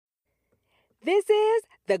This is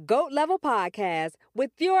the GOAT Level Podcast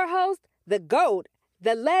with your host, the GOAT,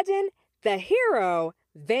 the legend, the hero,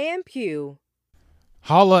 Van Pugh.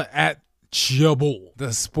 Holla at Jabul.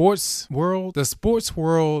 The sports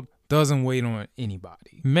world doesn't wait on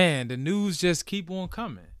anybody. Man, the news just keep on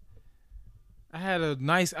coming. I had a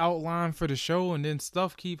nice outline for the show and then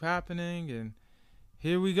stuff keep happening and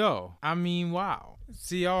here we go. I mean, wow.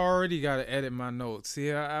 See, I already got to edit my notes.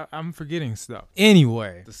 See, I'm forgetting stuff.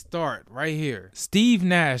 Anyway, the start right here. Steve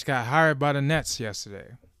Nash got hired by the Nets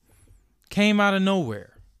yesterday. Came out of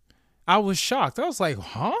nowhere. I was shocked. I was like,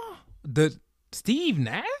 huh? The Steve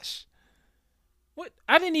Nash? What?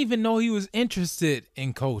 I didn't even know he was interested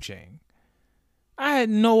in coaching. I had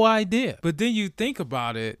no idea. But then you think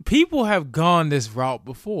about it. People have gone this route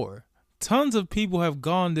before. Tons of people have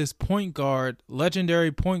gone this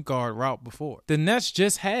legendary point guard route before. The Nets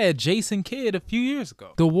just had Jason Kidd a few years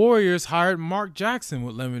ago. The Warriors hired Mark Jackson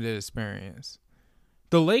with limited experience.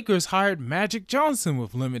 The Lakers hired Magic Johnson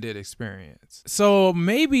with limited experience. So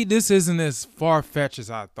maybe this isn't as far-fetched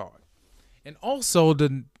as I thought. And also,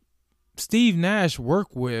 Steve Nash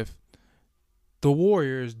worked with the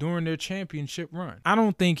Warriors during their championship run. I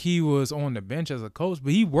don't think he was on the bench as a coach,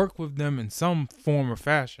 but he worked with them in some form or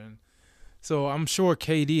fashion. So I'm sure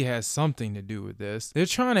KD has something to do with this. They're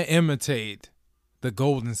trying to imitate the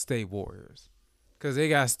Golden State Warriors because they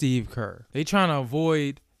got Steve Kerr. They're trying to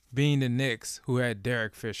avoid being the Knicks who had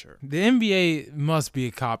Derek Fisher. The NBA must be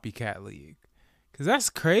a copycat league because that's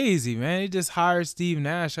crazy, man. They just hired Steve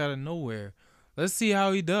Nash out of nowhere. Let's see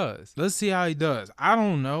how he does. I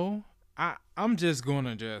don't know. I'm just going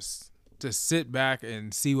to just sit back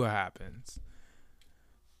and see what happens.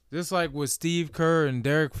 Just like with Steve Kerr and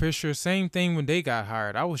Derek Fisher, same thing when they got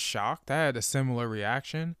hired. I was shocked. I had a similar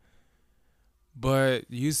reaction. But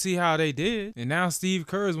you see how they did. And now Steve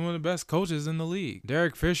Kerr is one of the best coaches in the league.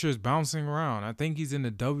 Derek Fisher is bouncing around. I think he's in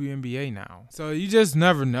the WNBA now. So you just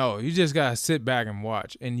never know. You just got to sit back and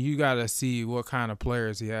watch. And you got to see what kind of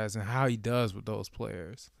players he has and how he does with those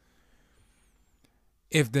players.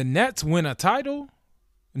 If the Nets win a title,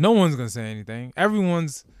 no one's going to say anything.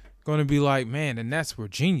 Everyone's going to be like, man, the Nets were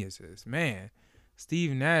geniuses. Man,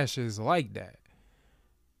 Steve Nash is like that.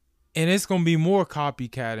 And it's going to be more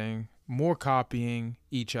copycatting, more copying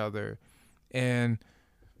each other. And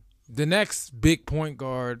the next big point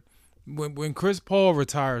guard, when Chris Paul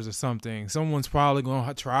retires or something, someone's probably going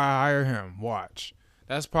to try to hire him. Watch.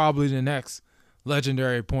 That's probably the next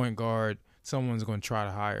legendary point guard someone's going to try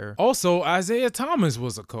to hire. Also, Isaiah Thomas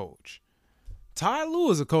was a coach. Ty Lue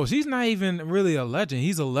is a coach. He's not even really a legend.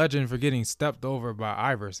 He's a legend for getting stepped over by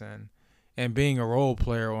Iverson and being a role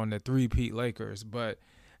player on the three-peat Lakers. But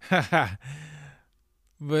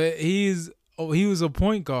he was a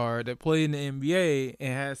point guard that played in the NBA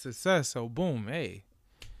and had success. So boom, hey,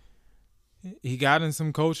 he got in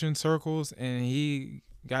some coaching circles and he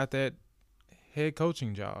got that head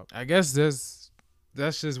coaching job. I guess that's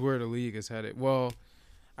just where the league is headed. Well,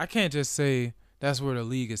 I can't just say that's where the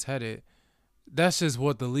league is headed. That's just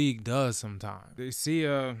what the league does sometimes. They see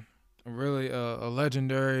a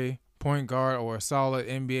legendary point guard or a solid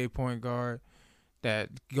NBA point guard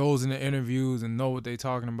that goes into interviews and know what they're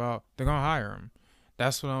talking about. They're gonna hire him.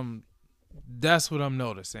 That's what I'm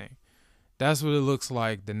noticing. That's what it looks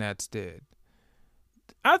like the Nets did.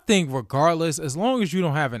 I think regardless, as long as you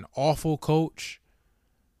don't have an awful coach,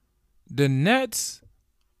 the Nets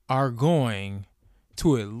are going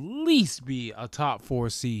to at least be a top 4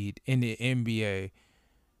 seed in the NBA.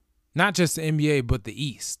 Not just the NBA, but the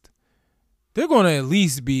East. They're going to at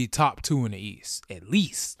least be top 2 in the East. At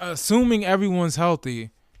least. Assuming everyone's healthy,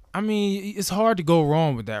 I mean, it's hard to go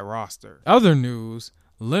wrong with that roster. Other news,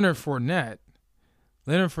 Leonard Fournette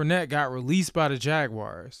got released by the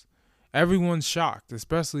Jaguars. Everyone's shocked,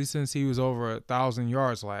 especially since he was over 1,000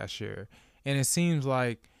 yards last year. And it seems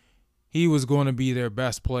like he was going to be their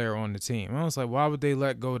best player on the team. I was like, why would they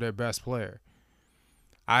let go of their best player?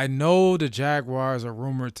 I know the Jaguars are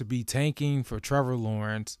rumored to be tanking for Trevor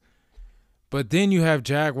Lawrence, but then you have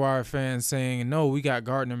Jaguar fans saying, no, we got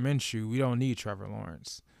Gardner Minshew. We don't need Trevor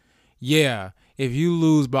Lawrence. Yeah, if you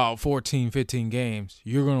lose about 14, 15 games,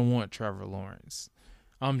 you're going to want Trevor Lawrence.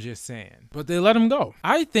 I'm just saying. But they let him go.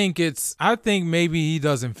 I think maybe he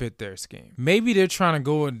doesn't fit their scheme. Maybe they're trying to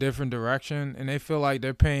go a different direction and they feel like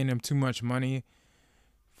they're paying him too much money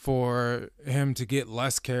for him to get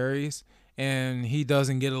less carries and he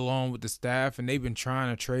doesn't get along with the staff and they've been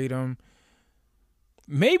trying to trade him.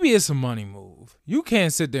 Maybe it's a money move. You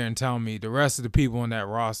can't sit there and tell me the rest of the people on that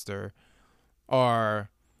roster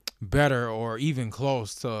are better or even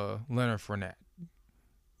close to Leonard Fournette.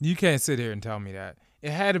 You can't sit here and tell me that. It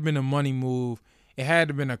had to have been a money move, It had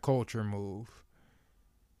to have been a culture move.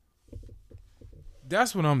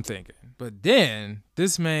 That's what I'm thinking. But then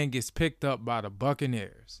this man gets picked up by the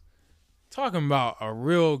Buccaneers. Talking about a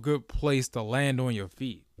real good place to land on your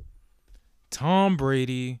feet. Tom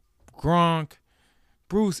Brady, Gronk,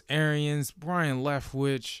 Bruce Arians, Brian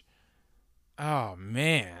Leftwich. Oh,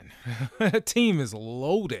 man. That team is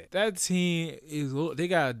loaded. That team is loaded. They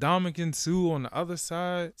got Dominican Sue on the other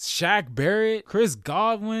side. Shaq Barrett, Chris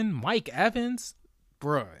Godwin, Mike Evans.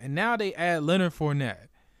 Bruh. And now they add Leonard Fournette.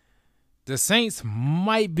 The Saints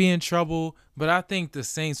might be in trouble, but I think the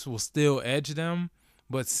Saints will still edge them.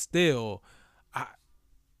 But still,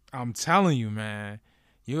 I'm telling you, man,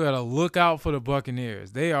 you got to look out for the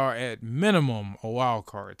Buccaneers. They are at minimum a wild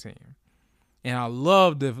card team. And I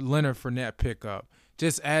love the Leonard Fournette pickup.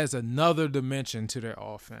 Just adds another dimension to their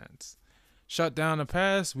offense. Shut down the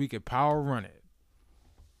pass, we could power run it.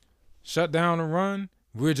 Shut down the run,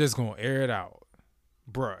 we're just going to air it out.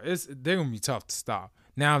 Bruh, they're going to be tough to stop.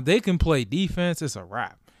 Now, if they can play defense, it's a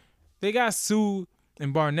wrap. They got Sue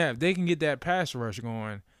and Barnett. If they can get that pass rush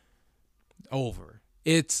going, over.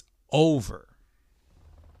 It's over.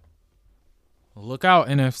 Look out,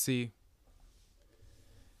 NFC.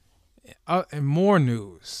 And more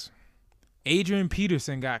news. Adrian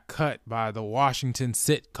Peterson got cut by the Washington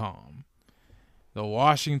sitcom. The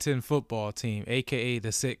Washington football team, a.k.a. the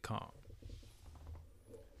sitcom.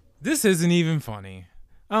 This isn't even funny.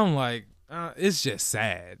 I'm like, it's just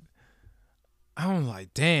sad. I'm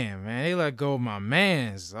like, damn, man. They let go of my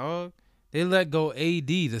mans, dog. They let go AD,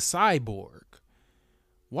 the cyborg.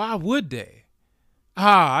 Why would they?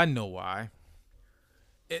 I know why.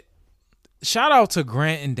 Shout out to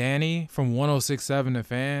Grant and Danny from 106.7 The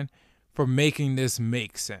Fan for making this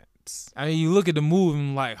make sense. I mean, you look at the move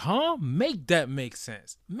and like, make that make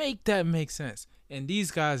sense. Make that make sense. And these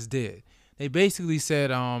guys did. They basically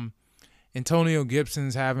said Antonio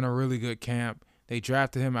Gibson's having a really good camp. They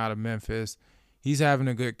drafted him out of Memphis. He's having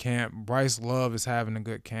a good camp. Bryce Love is having a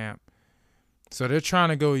good camp. So they're trying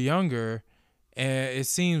to go younger, and it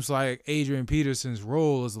seems like Adrian Peterson's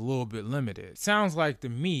role is a little bit limited. Sounds like to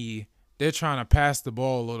me they're trying to pass the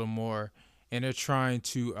ball a little more, and they're trying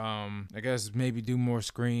to, I guess, maybe do more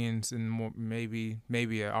screens and more, maybe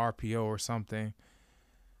an RPO or something.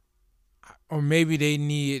 Or maybe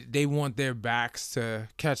they want their backs to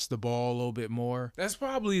catch the ball a little bit more. That's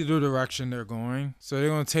probably the direction they're going. So they're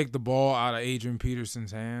going to take the ball out of Adrian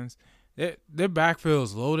Peterson's hands. Their backfield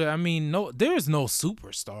is loaded. I mean, there's no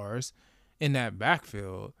superstars in that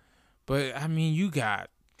backfield. But, I mean, you got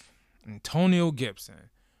Antonio Gibson,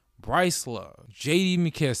 Bryce Love, J.D.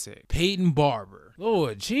 McKissick, Peyton Barber.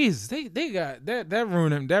 Lord Jesus, they got that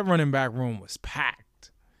running back room was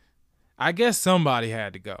packed. I guess somebody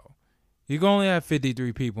had to go. You can only have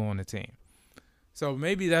 53 people on the team. So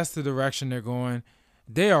maybe that's the direction they're going.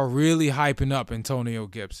 They are really hyping up Antonio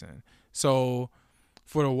Gibson. So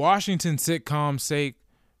for the Washington sitcom's sake,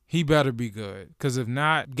 he better be good. Because if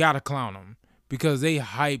not, gotta clown him. Because they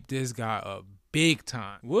hyped this guy up big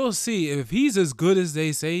time. We'll see. If he's as good as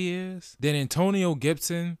they say he is, then Antonio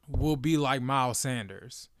Gibson will be like Miles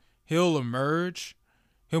Sanders. He'll emerge.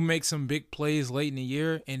 He'll make some big plays late in the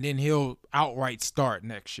year, and then he'll outright start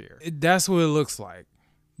next year. That's what it looks like.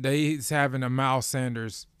 That he's having a Miles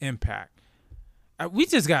Sanders impact. We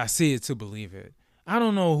just got to see it to believe it. I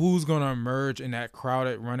don't know who's going to emerge in that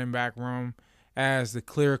crowded running back room as the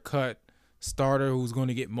clear-cut starter who's going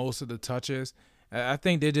to get most of the touches. I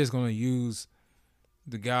think they're just going to use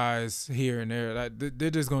the guys here and there. They're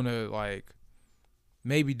just going to,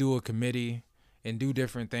 maybe do a committee and do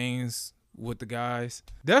different things with the guys.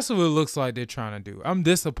 That's what it looks like they're trying to do. I'm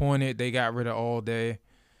disappointed they got rid of all day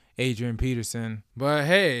Adrian Peterson. But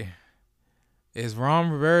hey, it's Ron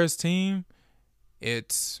Rivera's team.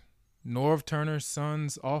 It's Norv Turner's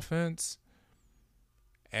son's offense.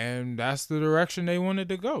 And that's the direction they wanted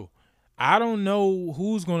to go. I don't know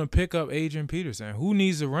who's going to pick up Adrian Peterson. Who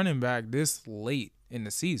needs a running back this late in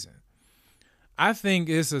the season? I think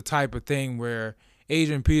it's a type of thing where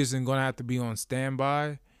Adrian Peterson going to have to be on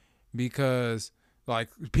standby. Because,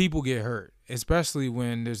 people get hurt, especially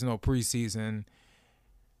when there's no preseason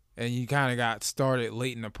and you kind of got started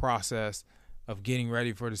late in the process of getting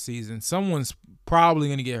ready for the season. Someone's probably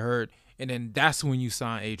going to get hurt, and then that's when you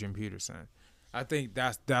sign Adrian Peterson. I think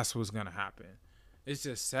that's what's going to happen. It's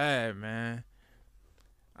just sad, man.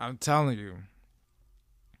 I'm telling you.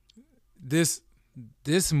 This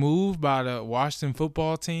move by the Washington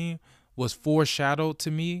football team was foreshadowed to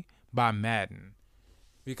me by Madden.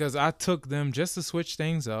 Because I took them just to switch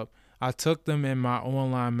things up. I took them in my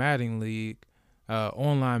online Madden league.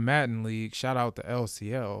 Shout out to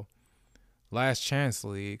LCL, Last Chance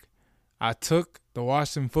League. I took the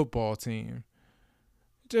Washington football team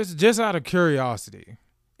just out of curiosity.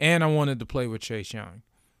 And I wanted to play with Chase Young,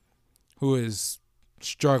 who is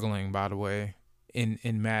struggling, by the way, in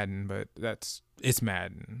Madden, but it's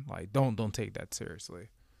Madden. Like, don't take that seriously.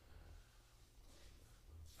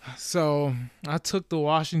 So I took the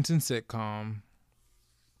Washington sitcom,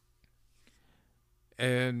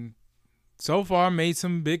 and so far made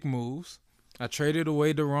some big moves. I traded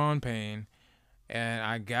away Daron Payne, and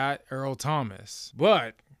I got Earl Thomas.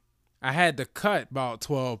 But I had to cut about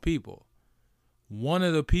 12 people. One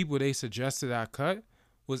of the people they suggested I cut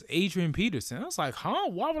was Adrian Peterson. I was like, huh?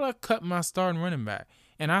 Why would I cut my starting running back?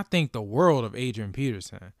 And I think the world of Adrian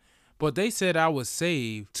Peterson. But they said I would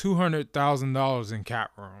save $200,000 in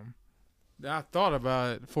cap room. I thought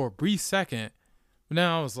about it for a brief second, but then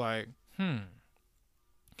I was like,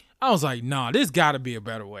 nah, there's got to be a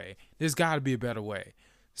better way.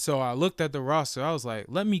 So I looked at the roster. I was like,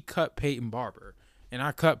 let me cut Peyton Barber. And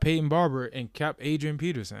I cut Peyton Barber and kept Adrian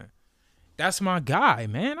Peterson. That's my guy,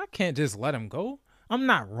 man. I can't just let him go. I'm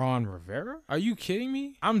not Ron Rivera. Are you kidding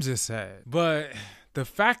me? I'm just sad. But the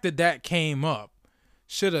fact that came up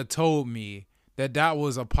should have told me that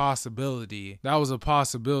was a possibility. That was a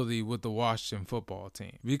possibility with the Washington football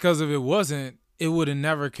team. Because if it wasn't, it would have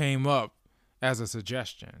never came up as a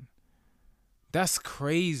suggestion. That's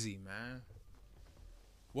crazy, man.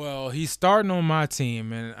 Well, he's starting on my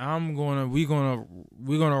team, and we're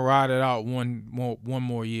gonna ride it out one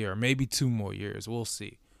more year, maybe 2 more years. We'll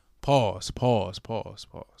see. Pause.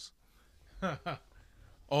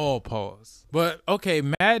 All pause. But okay,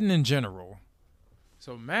 Madden in general.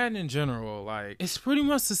 So Madden in general, like, it's pretty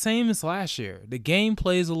much the same as last year. The game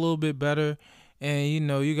plays a little bit better. And,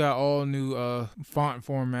 you got all new font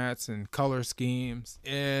formats and color schemes.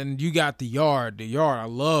 And you got the yard. I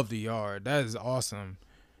love the yard. That is awesome.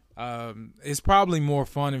 It's probably more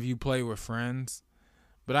fun if you play with friends.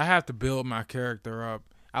 But I have to build my character up.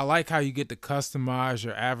 I like how you get to customize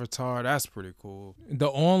your avatar. That's pretty cool. The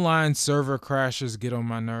online server crashes get on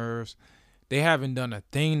my nerves. They haven't done a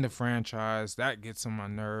thing to franchise. That gets on my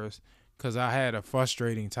nerves because I had a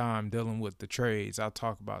frustrating time dealing with the trades. I'll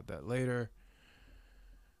talk about that later.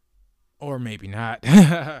 Or maybe not.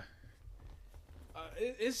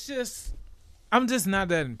 It's just, I'm just not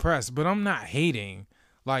that impressed, but I'm not hating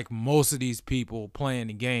like most of these people playing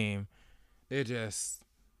the game. They're just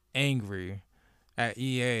angry at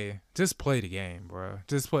EA. Just play the game, bro.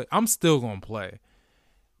 Just play. I'm still going to play.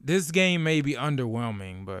 This game may be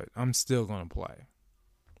underwhelming, but I'm still going to play.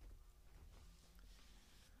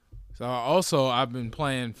 So also, I've been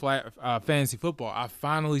playing fantasy football. I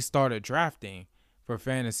finally started drafting for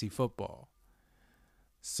fantasy football.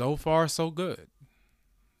 So far, so good.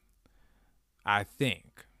 I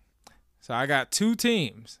think. So I got 2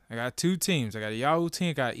 teams. I got a Yahoo team.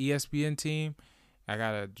 I got an ESPN team. I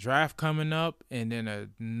got a draft coming up, and then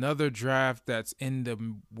another draft that's in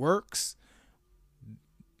the works,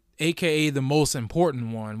 a.k.a. the most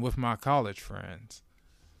important one with my college friends.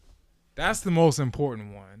 That's the most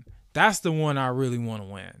important one. That's the one I really want to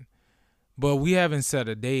win. But we haven't set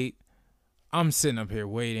a date. I'm sitting up here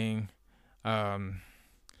waiting. I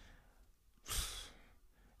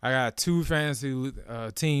got 2 fantasy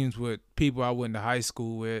teams with people I went to high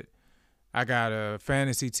school with. I got a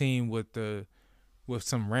fantasy team with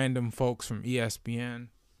some random folks from ESPN.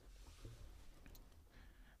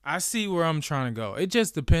 I see where I'm trying to go. It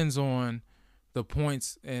just depends on the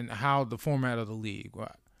points and how the format of the league.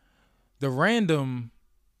 The random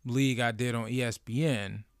league I did on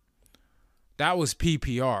ESPN, that was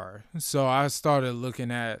PPR. So I started looking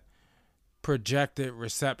at projected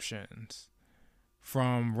receptions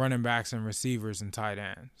from running backs and receivers and tight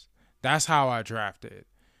ends. That's how I drafted.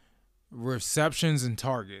 Receptions and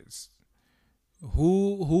targets.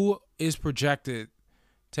 Who is projected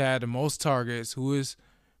to have the most targets? Who is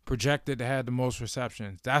projected to have the most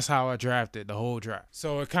receptions? That's how I drafted the whole draft.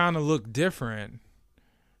 So it kind of looked different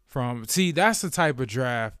that's the type of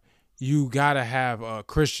draft you got to have a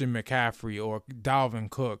Christian McCaffrey or Dalvin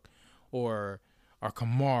Cook or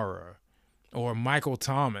Kamara or Michael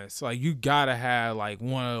Thomas. Like, you got to have like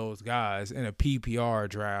one of those guys in a PPR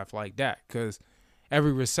draft like that, because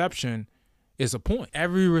every reception is a point.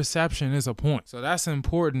 So that's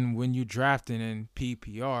important when you're drafting in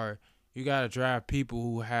PPR. You got to draft people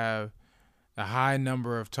who have a high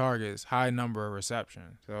number of targets, high number of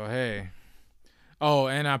receptions. So, hey. Oh,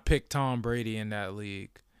 and I picked Tom Brady in that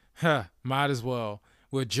league. Might as well.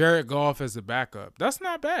 With Jared Goff as a backup. That's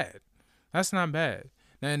not bad.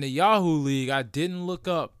 Now, in the Yahoo League, I didn't look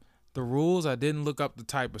up the rules. I didn't look up the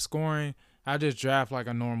type of scoring. I just draft like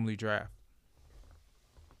I normally draft.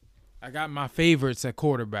 I got my favorites at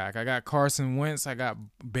quarterback. I got Carson Wentz. I got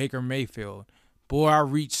Baker Mayfield. Boy, I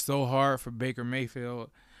reached so hard for Baker Mayfield.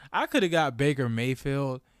 I could have got Baker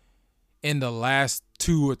Mayfield in the last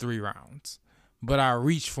 2 or 3 rounds. But I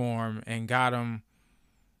reached for him and got him,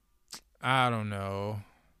 I don't know,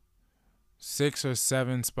 6 or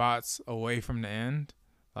 7 spots away from the end.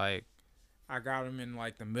 Like, I got him in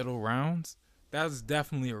like the middle rounds. That was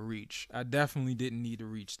definitely a reach. I definitely didn't need to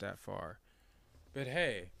reach that far. But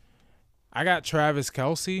hey, I got Travis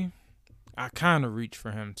Kelce. I kind of reached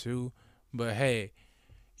for him too. But hey,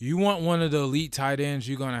 you want one of the elite tight ends,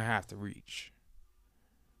 you're going to have to reach.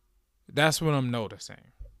 That's what I'm noticing.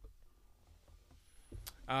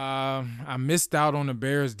 I missed out on the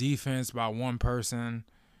Bears defense by one person.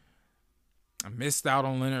 I missed out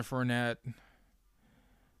on Leonard Fournette.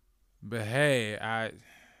 But hey, I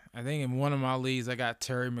think in one of my leagues I got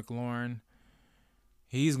Terry McLaurin.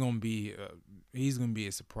 He's gonna be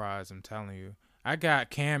a surprise. I'm telling you. I got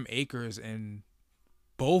Cam Akers in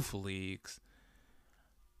both leagues.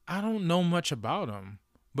 I don't know much about him,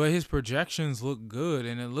 but his projections look good,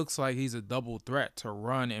 and it looks like he's a double threat to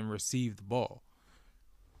run and receive the ball.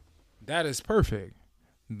 That is perfect.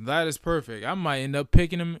 I might end up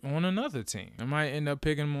picking him on another team.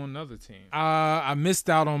 I missed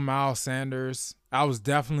out on Miles Sanders. I was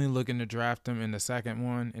definitely looking to draft him in the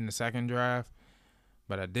second draft,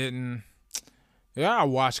 but I didn't. Yeah, I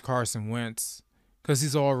watched Carson Wentz because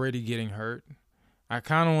he's already getting hurt. I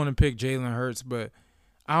kind of want to pick Jalen Hurts, but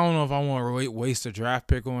I don't know if I want to waste a draft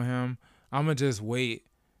pick on him. I'm going to just wait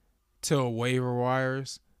till waiver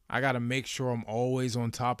wires. I got to make sure I'm always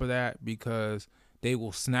on top of that because they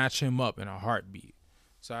will snatch him up in a heartbeat.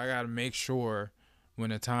 So I got to make sure when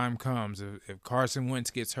the time comes, if Carson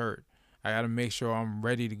Wentz gets hurt, I got to make sure I'm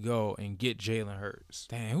ready to go and get Jalen Hurts.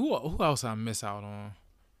 Dang, who else I miss out on?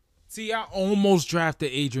 See, I almost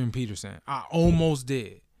drafted Adrian Peterson. I almost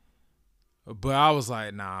did. But I was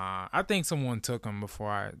like, nah, I think someone took him before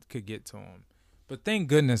I could get to him. But thank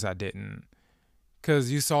goodness I didn't.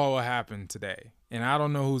 Because you saw what happened today. And I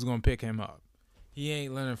don't know who's going to pick him up. He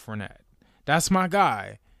ain't Leonard Fournette. That's my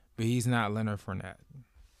guy, but he's not Leonard Fournette.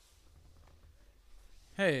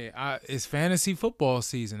 Hey, it's fantasy football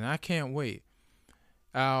season. I can't wait.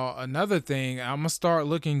 Another thing, I'm going to start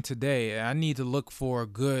looking today. I need to look for a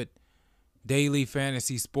good daily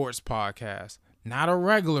fantasy sports podcast. Not a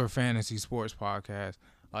regular fantasy sports podcast.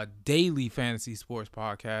 A daily fantasy sports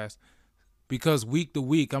podcast. Because week to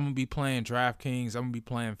week, I'm going to be playing DraftKings. I'm going to be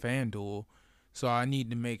playing FanDuel. So I need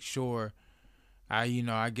to make sure I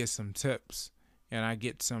get some tips and I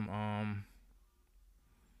get some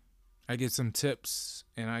tips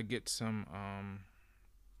and I get some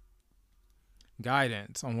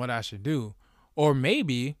guidance on what I should do. Or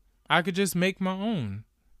maybe I could just make my own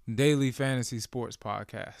daily fantasy sports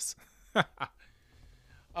podcast.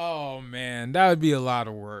 Oh man, that would be a lot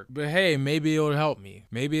of work. But hey, maybe it'll help me.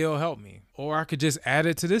 Or I could just add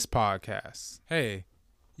it to this podcast. Hey,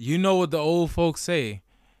 you know what the old folks say.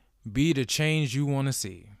 Be the change you want to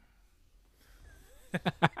see.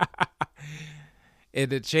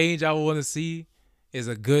 And the change I want to see is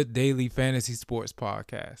a good daily fantasy sports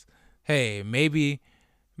podcast. Hey, maybe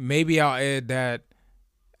I'll add that.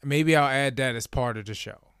 Maybe I'll add that as part of the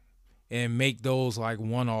show and make those like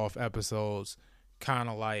one-off episodes, kind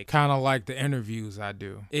of like the interviews I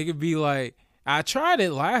do. It could be like, I tried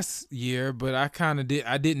it last year, but I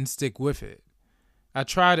didn't stick with it. I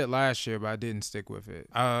tried it last year, but I didn't stick with it.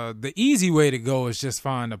 The easy way to go is just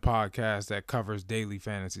find a podcast that covers daily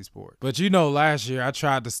fantasy sports. But last year I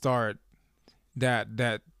tried to start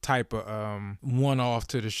that type of one-off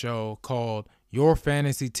to the show called Your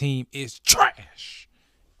Fantasy Team is Trash.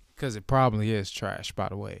 Because it probably is trash, by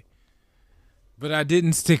the way. But I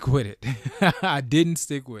didn't stick with it.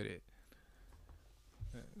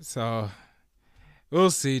 So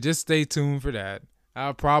we'll see. Just stay tuned for that.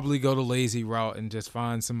 I'll probably go the lazy route and just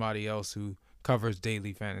find somebody else who covers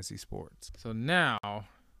daily fantasy sports. So now,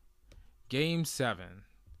 Game 7.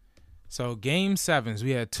 So Game 7s.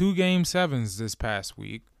 We had 2 Game 7s this past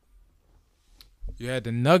week. You had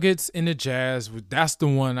the Nuggets and the Jazz. That's the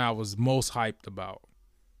one I was most hyped about.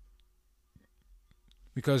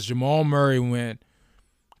 Because Jamal Murray went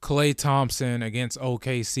Klay Thompson against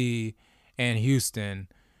OKC and Houston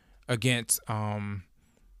against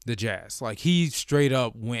the Jazz. Like, he straight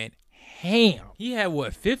up went ham. He had,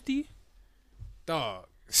 50? Dog.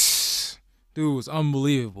 Dude was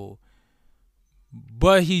unbelievable.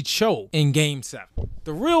 But he choked in Game 7.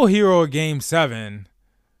 The real hero of Game 7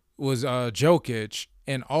 was Jokic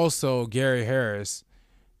and also Gary Harris,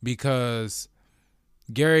 because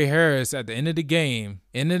Gary Harris at the end of the game,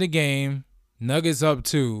 Nuggets up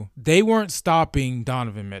 2. They weren't stopping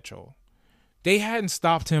Donovan Mitchell. They hadn't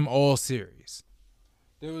stopped him all series.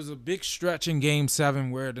 There was a big stretch in Game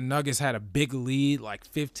 7 where the Nuggets had a big lead, like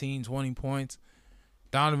 15, 20 points.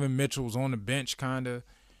 Donovan Mitchell was on the bench, kind of.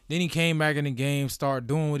 Then he came back in the game, started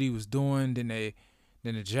doing what he was doing. Then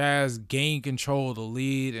the Jazz gained control of the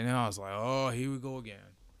lead, and I was like, oh, here we go again.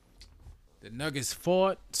 The Nuggets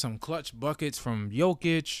fought, some clutch buckets from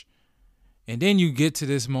Jokic. And then you get to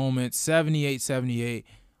this moment, 78-78.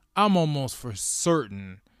 I'm almost for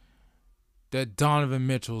certain that Donovan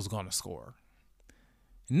Mitchell's going to score.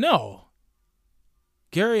 No.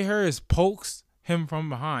 Gary Harris pokes him from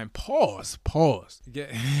behind. Pause.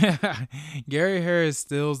 Gary Harris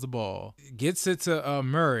steals the ball. Gets it to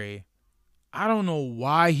Murray. I don't know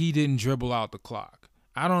why he didn't dribble out the clock.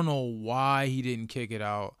 I don't know why he didn't kick it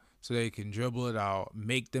out so they can dribble it out,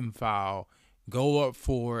 make them foul, go up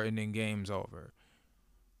 4, and then game's over.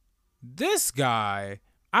 This guy,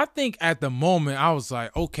 I think at the moment I was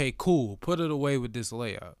like, okay, cool, put it away with this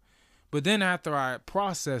layup. But then after I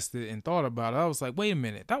processed it and thought about it, I was like, wait a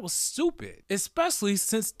minute, that was stupid. Especially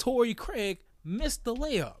since Torrey Craig missed the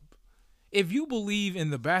layup. If you believe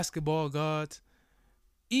in the basketball gods,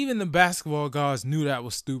 even the basketball gods knew that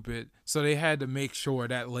was stupid, so they had to make sure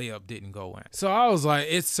that layup didn't go in. So I was like,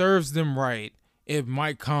 it serves them right if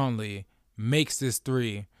Mike Conley makes this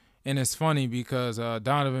 3. And it's funny because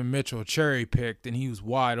Donovan Mitchell cherry-picked and he was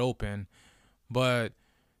wide open, but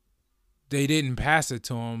they didn't pass it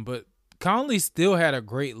to him. But Conley still had a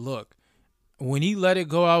great look. When he let it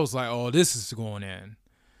go, I was like, oh, this is going in.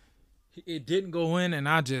 It didn't go in, and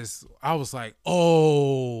I was like,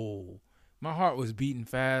 oh. My heart was beating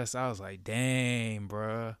fast. I was like, dang,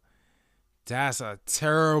 bruh. That's a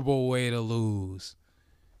terrible way to lose.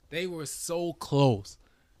 They were so close.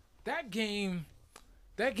 That game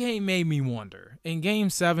made me wonder. In Game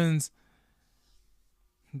 7s,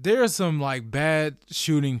 there's some like bad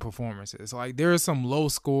shooting performances. Like there are some low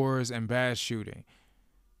scores and bad shooting.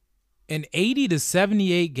 An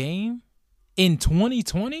 80-78 game in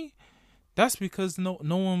 2020, that's because no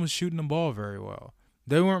one was shooting the ball very well.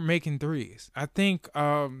 They weren't making threes. I think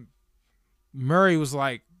Murray was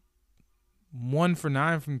like 1 for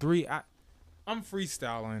 9 from 3. I'm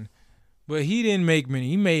freestyling, but he didn't make many.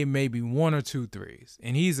 He made maybe 1 or 2 threes,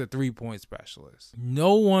 and he's a 3-point specialist.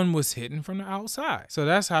 No one was hitting from the outside. So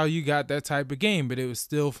that's how you got that type of game, but it was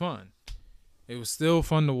still fun. It was still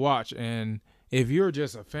fun to watch, and if you're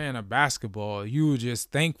just a fan of basketball, you were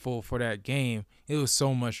just thankful for that game. It was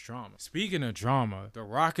so much drama. Speaking of drama, the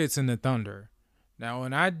Rockets and the Thunder. Now,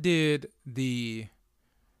 when I did the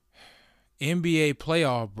NBA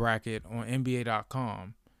playoff bracket on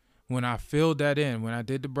NBA.com, when I filled that in, when I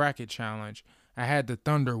did the bracket challenge, I had the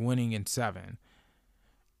Thunder winning in 7.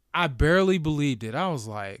 I barely believed it. I was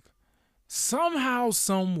like, somehow,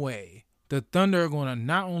 some way, the Thunder are going to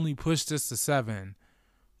not only push this to 7,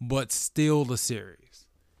 but steal the series.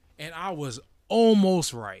 And I was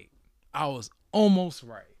almost right.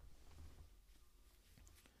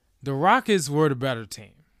 The Rockets were the better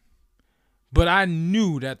team. But I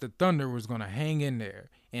knew that the Thunder was going to hang in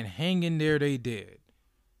there. And hang in there they did.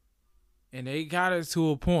 And they got it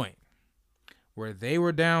to a point where they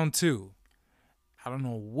were down 2. I don't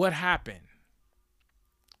know what happened.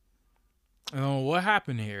 I don't know what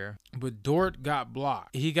happened here. But Dort got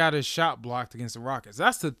blocked. He got his shot blocked against the Rockets.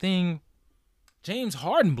 That's the thing. James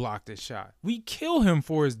Harden blocked his shot. We kill him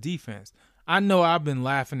for his defense. I know I've been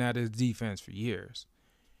laughing at his defense for years.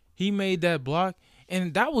 He made that block,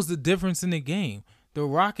 and that was the difference in the game. The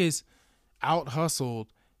Rockets out-hustled,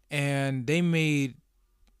 and they made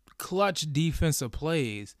clutch defensive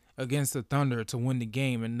plays against the Thunder to win the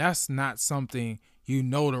game, and that's not something you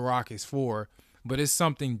know the Rockets for, but it's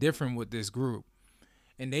something different with this group.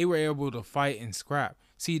 And they were able to fight and scrap.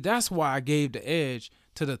 See, that's why I gave the edge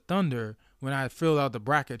to the Thunder when I filled out the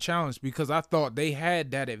bracket challenge, because I thought they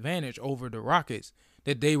had that advantage over the Rockets,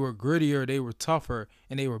 that they were grittier, they were tougher,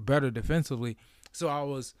 and they were better defensively. So I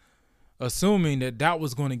was assuming that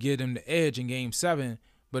was going to give them the edge in Game 7,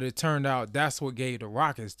 but it turned out that's what gave the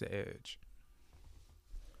Rockets the edge.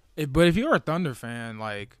 But if you're a Thunder fan,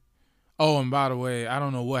 like, oh, and by the way, I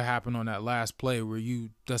don't know what happened on that last play where you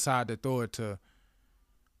decide to throw it to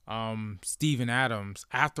Steven Adams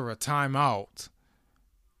after a timeout.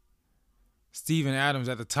 Steven Adams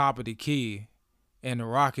at the top of the key, and the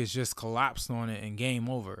Rockets just collapsed on it and game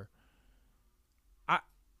over.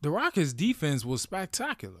 The Rockets' defense was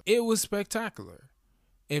spectacular. It was spectacular.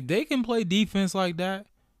 If they can play defense like that,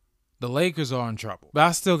 the Lakers are in trouble. But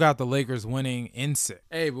I still got the Lakers winning in 6.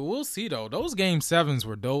 Hey, but we'll see, though. Those Game 7s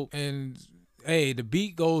were dope. And, hey, the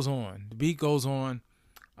beat goes on.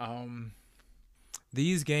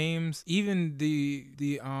 these games, even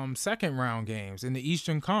the second round games in the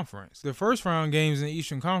Eastern Conference, the first round games in the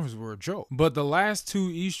Eastern Conference were a joke. But the last two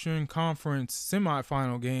Eastern Conference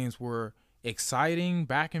semifinal games were exciting,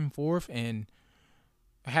 back and forth, and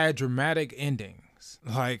had dramatic endings.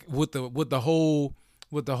 Like with the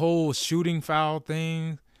whole shooting foul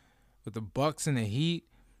thing, with the Bucks and the Heat.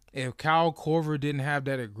 If Kyle Korver didn't have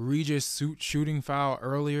that egregious shooting foul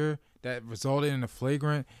earlier that resulted in a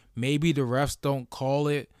flagrant, maybe the refs don't call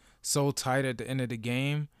it so tight at the end of the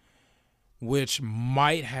game, which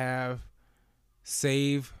might have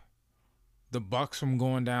saved the Bucks from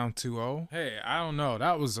going down 2-0. Hey, I don't know.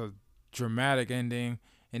 That was a dramatic ending.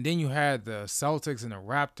 And then you had the Celtics and the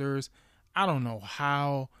Raptors. I don't know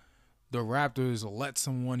how the Raptors let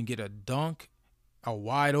someone get a dunk, a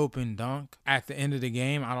wide open dunk at the end of the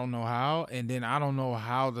game. I don't know how. And then I don't know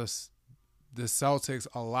how the Celtics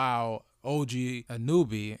allow OG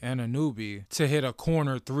Anunoby to hit a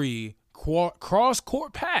corner three, cross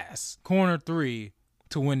court pass, corner three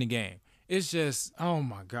to win the game. It's just, oh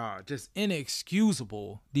my God, just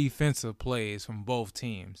inexcusable defensive plays from both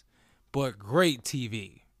teams. But great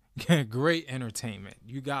TV. Great entertainment.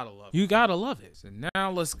 You gotta love it. So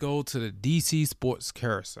now let's go to the DC Sports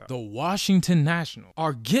Carousel. The Washington Nationals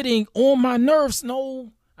are getting on my nerves.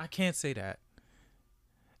 No, I can't say that.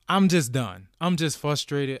 I'm just done. I'm just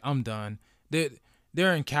frustrated. I'm done.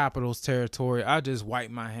 They're in Capitals territory. I just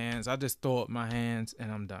wipe my hands. I just throw up my hands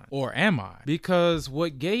and I'm done. Or am I? Because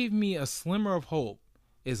what gave me a slimmer of hope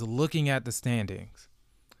is looking at the standings.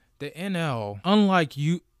 The NL, unlike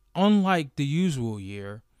the usual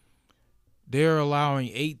year, they're allowing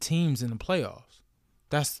 8 teams in the playoffs.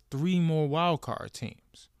 That's 3 more wildcard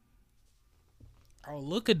teams. I'll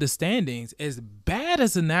look at the standings. As bad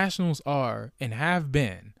as the Nationals are and have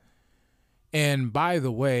been, and by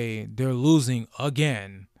the way, they're losing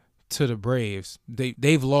again to the Braves.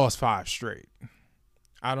 They've lost 5 straight.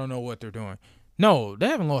 I don't know what they're doing. No, they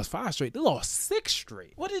haven't lost 5 straight. They lost 6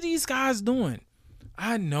 straight. What are these guys doing?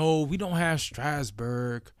 I know we don't have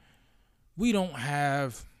Strasburg. We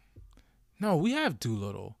have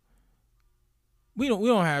Doolittle. We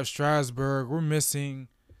don't have Strasburg. We're missing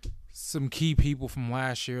some key people from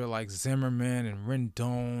last year like Zimmerman and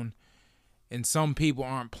Rendon, and some people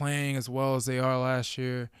aren't playing as well as they are last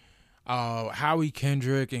year. Howie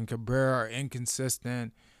Kendrick and Cabrera are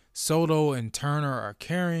inconsistent. Soto and Turner are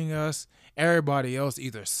carrying us. Everybody else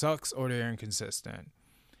either sucks or they're inconsistent.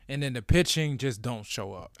 And then the pitching just don't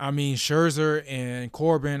show up. I mean, Scherzer and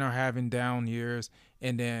Corbin are having down years.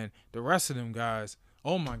 And then the rest of them guys,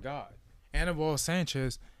 oh my God. Anibal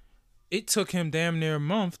Sanchez, it took him damn near a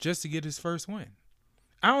month just to get his first win.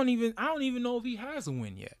 I don't even know if he has a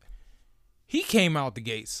win yet. He came out the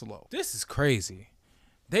gate slow. This is crazy.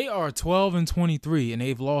 They are 12-23 and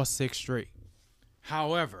they've lost 6 straight.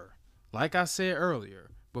 However, like I said earlier,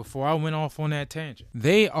 before I went off on that tangent,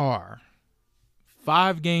 they are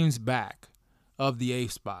 5 games back of the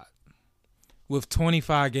 8th spot with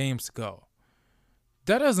 25 games to go.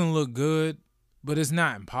 That doesn't look good, but it's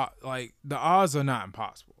not the odds are not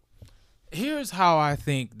impossible. Here's how I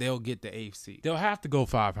think they'll get the 8th seed. They'll have to go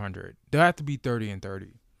 500. They'll have to be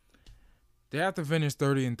 30-30. They have to finish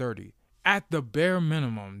 30-30. At the bare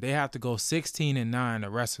minimum, they have to go 16-9 the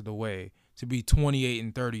rest of the way to be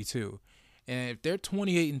 28-32. And if they're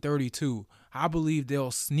 28-32, I believe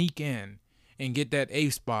they'll sneak in and get that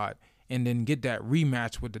 8th spot and then get that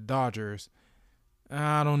rematch with the Dodgers.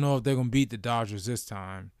 I don't know if they're going to beat the Dodgers this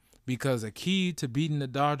time, because a key to beating the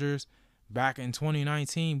Dodgers back in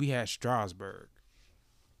 2019, we had Strasburg.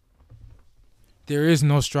 There is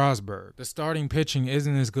no Strasburg. The starting pitching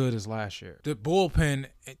isn't as good as last year. The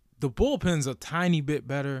bullpen's a tiny bit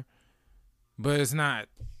better, but it's not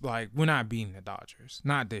like we're not beating the Dodgers.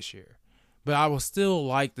 Not this year. But I would still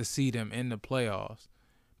like to see them in the playoffs.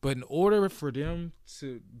 But in order for them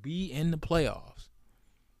to be in the playoffs,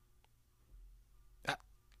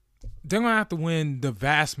 they're going to have to win the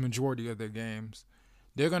vast majority of their games.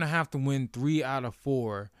 They're going to have to win 3 out of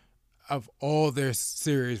 4 of all their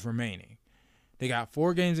series remaining. They got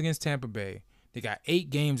 4 games against Tampa Bay. They got 8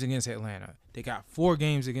 games against Atlanta. They got 4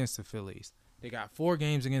 games against the Phillies. They got 4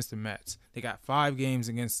 games against the Mets. They got 5 games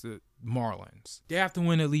against the Marlins. They have to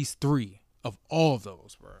win at least 3 of all of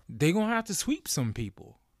those, bro. They're going to have to sweep some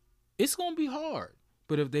people. It's going to be hard.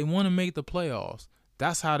 But if they want to make the playoffs,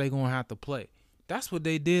 that's how they're going to have to play. That's what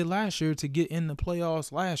they did last year to get in the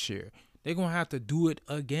playoffs last year. They're going to have to do it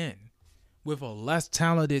again with a less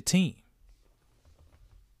talented team.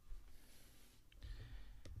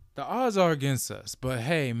 The odds are against us, but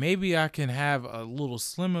hey, maybe I can have a little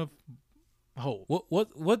slimmer hope.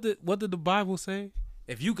 What did the Bible say?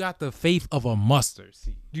 If you got the faith of a mustard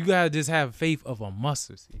seed, you got to just have faith of a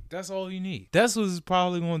mustard seed. That's all you need. That's what it's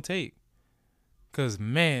probably going to take. Because,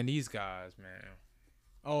 man, these guys, man.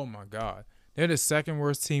 Oh, my God. They're the second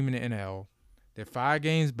worst team in the NL. They're 5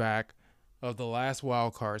 games back of the last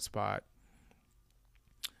wild card spot.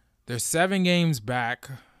 They're 7 games back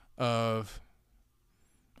of,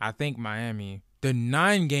 I think, Miami. They're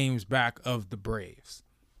 9 games back of the Braves.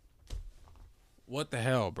 What the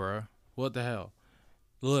hell, bro? What the hell?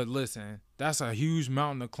 Look, listen, that's a huge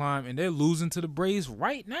mountain to climb, and they're losing to the Braves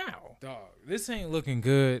right now. Dog, this ain't looking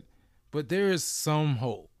good, but there is some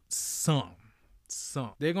hope. Some.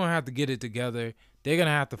 They're going to have to get it together. They're going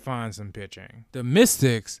to have to find some pitching. The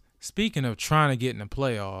Mystics, speaking of trying to get in the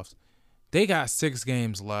playoffs, they got 6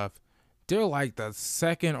 games left. They're like the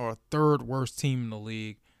second or third worst team in the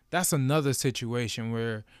league. That's another situation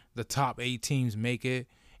where the top 8 teams make it,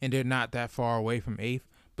 and they're not that far away from 8th.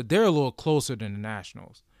 But they're a little closer than the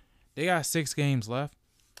Nationals. They got 6 games left,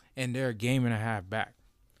 and they're a game and a half back.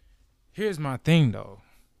 Here's my thing, though.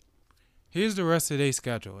 Here's the rest of their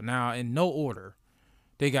schedule. Now, in no order,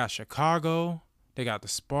 they got Chicago, they got the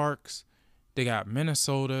Sparks, they got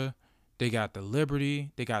Minnesota, they got the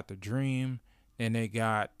Liberty, they got the Dream, and they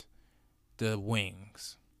got the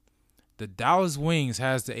Wings. The Dallas Wings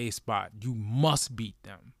has the 8th spot. You must beat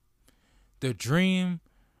them. The Dream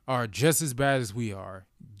are just as bad as we are.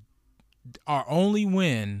 Our only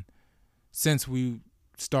win since we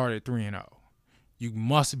started 3-0. You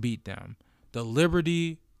must beat them. The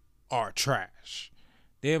Liberty are trash.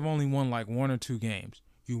 They have only won like 1 or 2 games.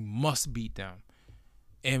 You must beat them.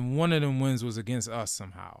 And one of them wins was against us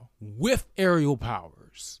somehow with aerial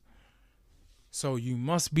powers. So you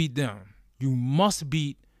must beat them. You must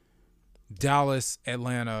beat Dallas,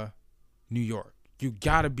 Atlanta, New York. You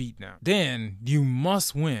got to beat them. Then you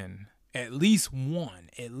must win at least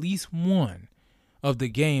one of the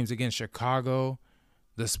games against Chicago,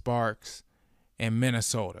 the Sparks, and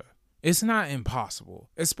Minnesota. It's not impossible,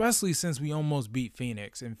 especially since we almost beat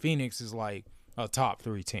Phoenix, and Phoenix is like a top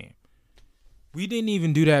 3 team. We didn't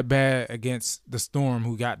even do that bad against the Storm,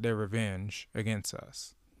 who got their revenge against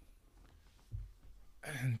us.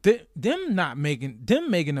 Them making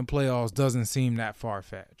the playoffs doesn't seem that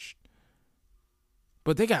far-fetched.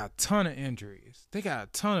 But they got a ton of injuries. They got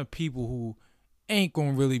a ton of people who ain't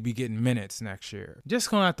going to really be getting minutes next year. Just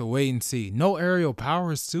going to have to wait and see. No aerial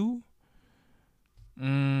powers too?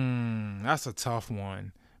 That's a tough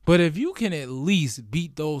one. But if you can at least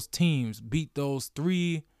beat those teams, beat those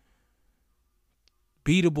 3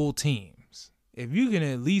 beatable teams, if you can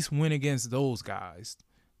at least win against those guys,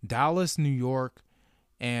 Dallas, New York,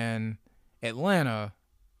 and Atlanta,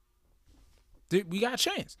 we got a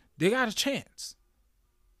chance. They got a chance.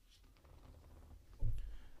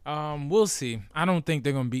 We'll see. I don't think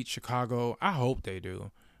they're gonna beat Chicago. I hope they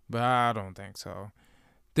do, but I don't think so.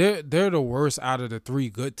 They're the worst out of the 3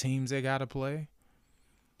 good teams they gotta play.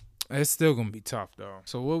 It's still gonna be tough though.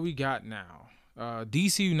 So what we got now?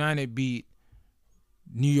 DC United beat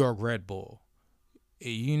New York Red Bull.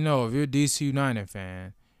 You know, if you're a DC United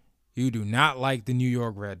fan, you do not like the New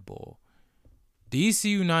York Red Bull. DC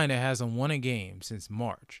United hasn't won a game since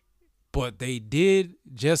March, but they did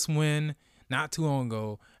just win not too long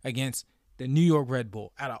ago against the New York Red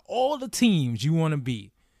Bull. Out of all the teams you want to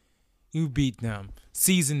beat, you beat them.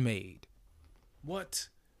 Season made. What?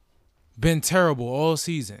 Been terrible all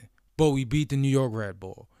season, but we beat the New York Red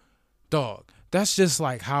Bull. Dog, that's just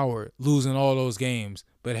like Howard losing all those games,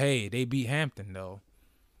 but hey, they beat Hampton though.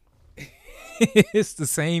 It's the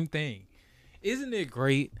same thing. Isn't it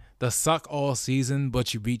great to suck all season,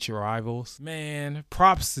 but you beat your rivals? Man,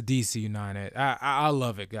 props to DC United. I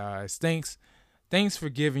love it, guys. Thanks for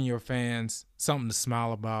giving your fans something to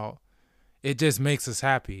smile about. It just makes us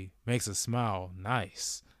happy, makes us smile.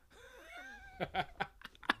 Nice.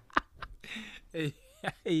 Hey,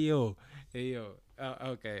 yo.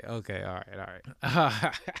 Okay. All right.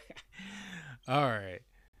 All right.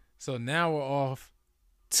 So now we're off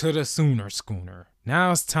to the Sooner Schooner.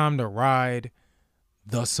 Now it's time to ride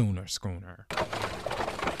the Sooner Schooner.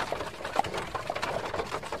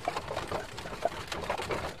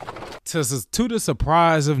 To the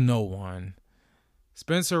surprise of no one,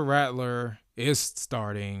 Spencer Rattler is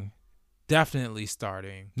starting. Definitely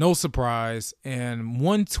starting. No surprise. And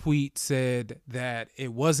one tweet said that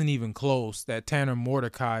it wasn't even close, that Tanner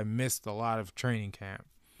Mordecai missed a lot of training camp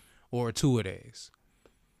or 2-a-days.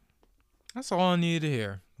 That's all I needed to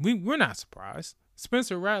hear. We're not surprised.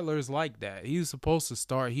 Spencer Rattler is like that. He was supposed to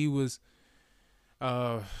start. He was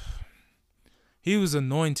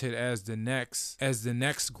anointed as the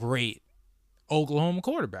next great Oklahoma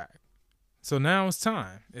quarterback. So now it's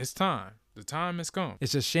time. It's time. The time has come.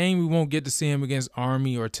 It's a shame we won't get to see him against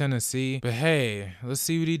Army or Tennessee. But hey, let's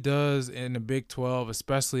see what he does in the Big 12,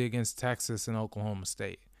 especially against Texas and Oklahoma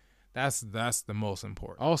State. That's the most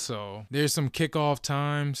important. Also, there's some kickoff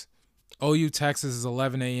times. OU Texas is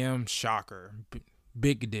 11 a.m. Shocker.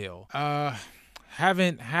 Big deal.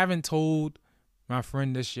 Haven't told my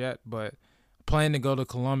friend this yet, but plan to go to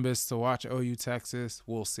Columbus to watch OU Texas.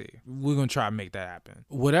 We'll see. We're going to try to make that happen.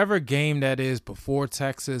 Whatever game that is before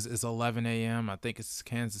Texas is 11 a.m. I think it's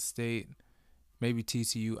Kansas State, maybe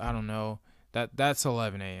TCU. I don't know. That's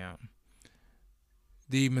 11 a.m.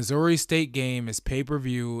 The Missouri State game is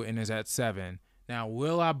pay-per-view and is at 7. Now,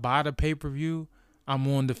 will I buy the pay-per-view? I'm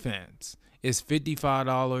on the fence. It's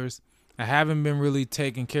 $55. I haven't been really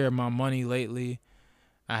taking care of my money lately.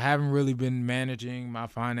 I haven't really been managing my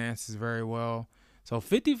finances very well. So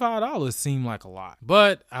 $55 seemed like a lot.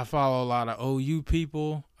 But I follow a lot of OU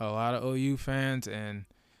people, a lot of OU fans, and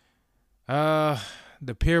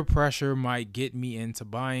the peer pressure might get me into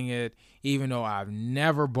buying it, even though I've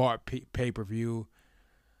never bought pay-per-view.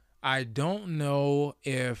 I don't know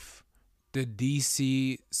if the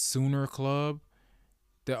DC Sooner Club,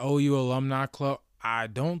 the OU Alumni Club, I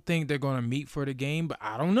don't think they're going to meet for the game, but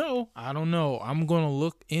I don't know. I'm going to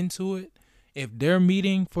look into it. If they're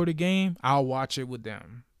meeting for the game, I'll watch it with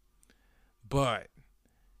them. But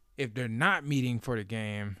if they're not meeting for the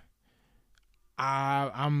game,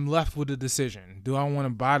 I'm left with a decision. Do I want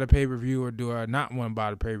to buy the pay-per-view or do I not want to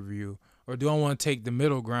buy the pay-per-view? Or do I want to take the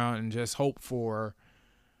middle ground and just hope for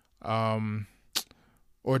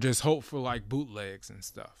like bootlegs and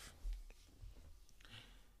stuff?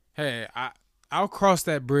 Hey, I'll cross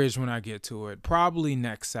that bridge when I get to it, probably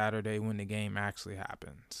next Saturday when the game actually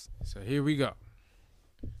happens. So here we go.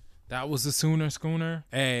 That was the Sooner Schooner.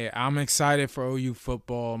 Hey, I'm excited for OU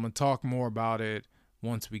football. I'm going to talk more about it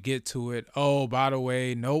once we get to it. Oh, by the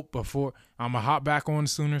way, before I'm going to hop back on the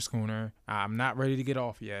Sooner Schooner. I'm not ready to get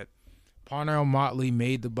off yet. Parnell Motley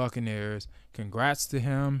made the Buccaneers. Congrats to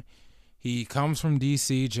him. He comes from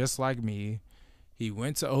D.C. just like me. He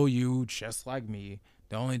went to OU just like me.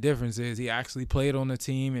 The only difference is he actually played on the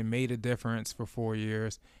team and made a difference for 4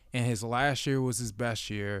 years, and his last year was his best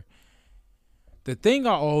year. The thing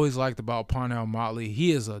I always liked about Parnell Motley,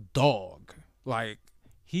 he is a dog. Like,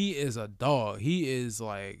 he is a dog. He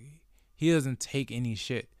doesn't take any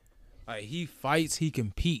shit. Like, he fights, he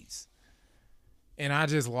competes. And I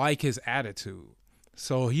just like his attitude.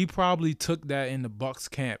 So he probably took that in the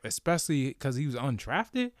Bucs camp, especially because he was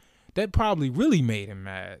undrafted. That probably really made him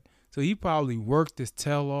mad. So he probably worked his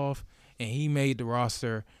tail off, and he made the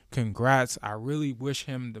roster. Congrats. I really wish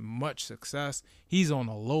him the much success. He's on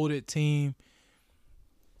a loaded team.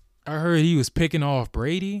 I heard he was picking off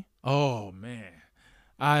Brady. Oh, man.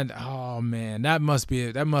 That must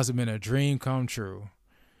have been a dream come true.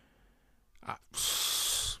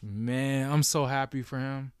 Man, I'm so happy for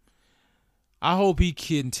him. I hope he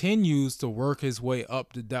continues to work his way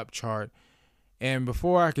up the depth chart. And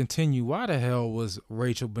before I continue, why the hell was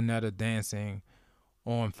Rachel Bonnetta dancing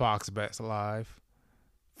on Fox Bet Live?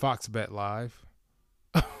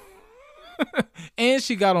 And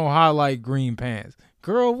she got on highlight green pants.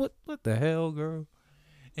 Girl, what the hell, girl?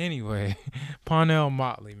 Anyway, Parnell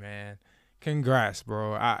Motley, man. Congrats,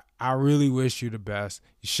 bro. I really wish you the best.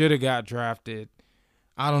 You should have got drafted.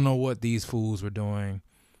 I don't know what these fools were doing.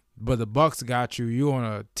 But the Bucs got you. You're on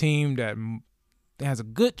a team that has a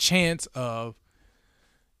good chance of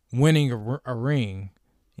winning a ring,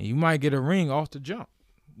 and you might get a ring off the jump.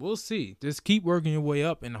 We'll see. Just keep working your way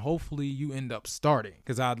up, and hopefully you end up starting,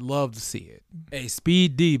 because I'd love to see it. Hey,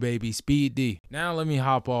 Speed D, baby, Speed D. Now let me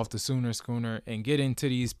hop off the Sooner Schooner and get into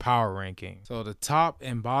these power rankings. So the top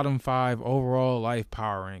and bottom 5 overall life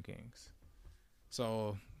power rankings.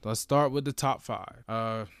 So let's start with the top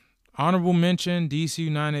 5. Honorable mention, DC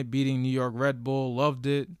United beating New York Red Bull. Loved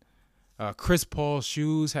it. Chris Paul's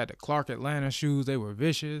shoes had the Clark Atlanta shoes. They were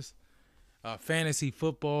vicious. Fantasy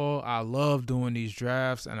football. I love doing these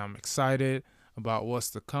drafts, and I'm excited about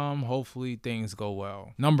what's to come. Hopefully things go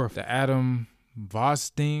well. The Adam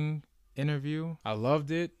Vosting interview. I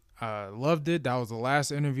loved it. That was the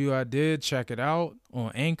last interview I did. Check it out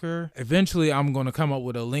on Anchor. Eventually, I'm going to come up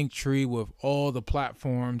with a link tree with all the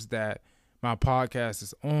platforms that my podcast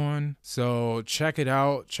is on. So check it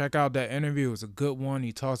out. Check out that interview. It was a good one.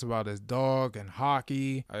 He talks about his dog and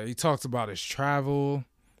hockey. He talks about his travel.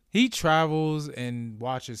 He travels and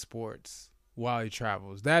watches sports while he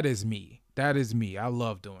travels. That is me. I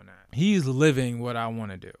love doing that. He's living what I want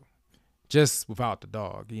to do, just without the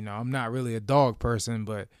dog. You know, I'm not really a dog person,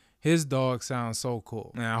 but his dog sounds so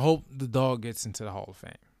cool. And I hope the dog gets into the Hall of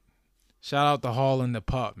Fame. Shout out to Hall and the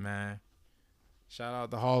pup, man. Shout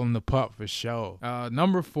out to Hauling the Pup for sure.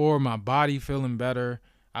 Number 4, my body feeling better.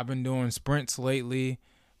 I've been doing sprints lately.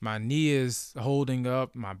 My knee is holding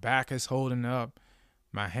up. My back is holding up.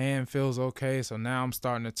 My hand feels okay. So now I'm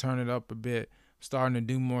starting to turn it up a bit. Starting to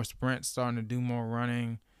do more sprints, starting to do more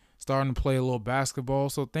running, starting to play a little basketball.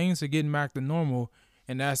 So things are getting back to normal,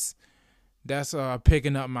 and that's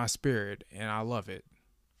picking up my spirit, and I love it.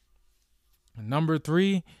 Number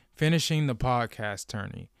 3, finishing the podcast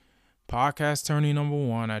tourney. Podcast tourney number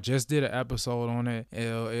 1. I just did an episode on it.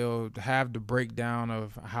 It'll have the breakdown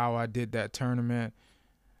of how I did that tournament.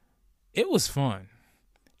 It was fun.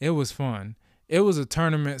 It was a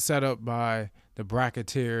tournament set up by the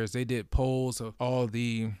Bracketeers. They did polls of all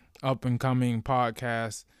the up-and-coming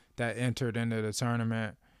podcasts that entered into the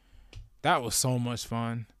tournament. That was so much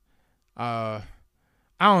fun. I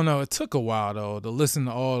don't know. It took a while, though, to listen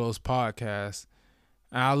to all those podcasts.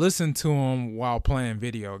 I listened to them while playing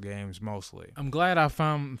video games, mostly. I'm glad I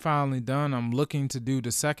finally done. I'm looking to do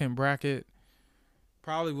the second bracket.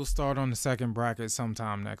 Probably will start on the second bracket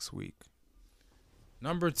sometime next week.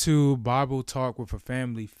 Number 2, Bible Talk with a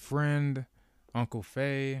Family Friend, Uncle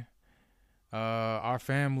Faye. Our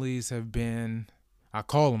families have been, I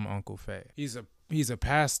call him Uncle Faye. He's a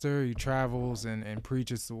pastor. He travels and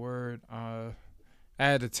preaches the word. I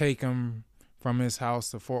had to take him from his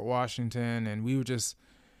house to Fort Washington, and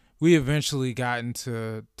we eventually got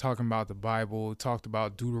into talking about the Bible. We talked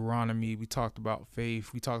about Deuteronomy. We talked about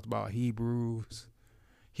faith. We talked about Hebrews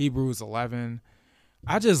 11.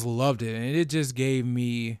 I just loved it, and it just gave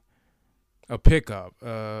me a pickup,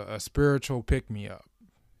 a spiritual pick-me-up.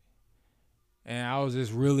 And I was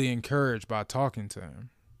just really encouraged by talking to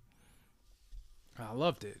him. I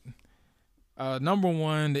loved it. Number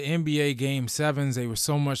 1, the NBA Game 7s. They were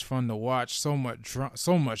so much fun to watch, so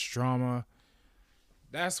much drama.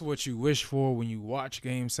 That's what you wish for when you watch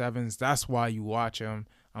Game 7s. That's why you watch them.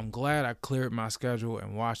 I'm glad I cleared my schedule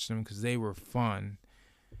and watched them because they were fun.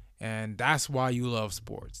 And that's why you love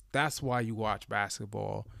sports. That's why you watch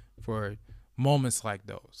basketball, for moments like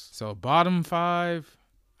those. So bottom 5,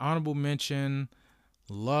 honorable mention,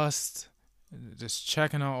 lust. Just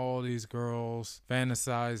checking out all these girls,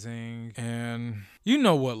 fantasizing, and you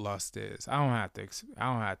know what lust is. I don't have to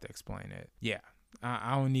explain it. Yeah,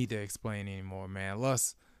 I don't need to explain anymore, man.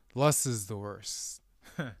 Lust is the worst.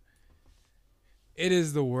 It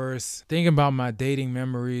is the worst. Thinking about my dating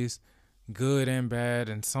memories, good and bad,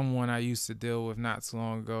 and someone I used to deal with not so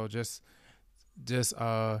long ago just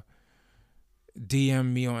DM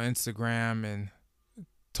me on Instagram and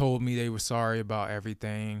told me they were sorry about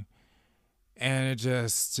everything. And it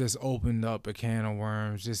just opened up a can of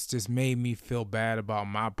worms. Just made me feel bad about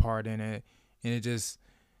my part in it. And it just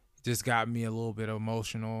got me a little bit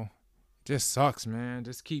emotional. Just sucks, man.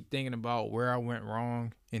 Just keep thinking about where I went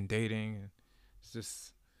wrong in dating.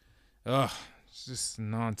 It's just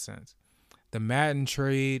nonsense. The Madden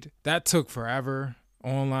trade, that took forever.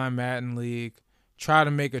 Online Madden League. Tried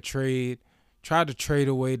to make a trade. Tried to trade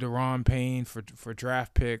away Deron Payne for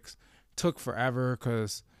draft picks. Took forever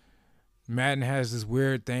because Madden has this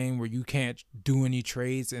weird thing where you can't do any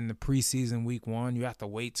trades in the preseason week 1. You have to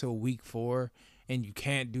wait till week 4, and you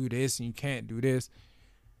can't do this and you can't do this,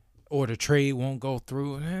 or the trade won't go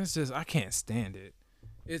through. And it's just, I can't stand it.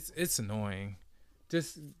 It's annoying.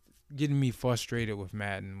 Just getting me frustrated with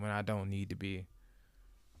Madden when I don't need to be.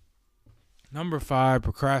 Number 5,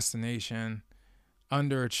 procrastination,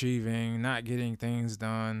 underachieving, not getting things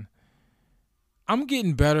done. I'm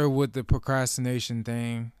getting better with the procrastination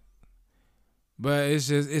thing. But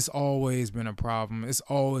it's always been a problem. It's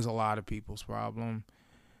always a lot of people's problem.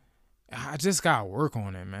 I just gotta work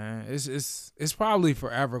on it, man. It's probably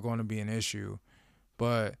forever going to be an issue,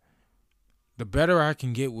 but the better I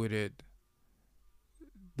can get with it,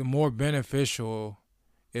 the more beneficial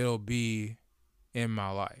it'll be in my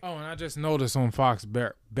life. Oh, and I just noticed on Fox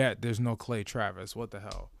Bet there's no Clay Travis. What the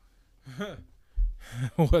hell?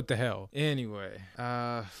 What the hell? Anyway,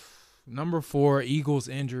 number 4, Eagles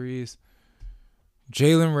injuries.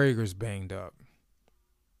 Jalen Reagor's banged up.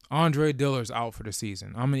 Andre Diller's out for the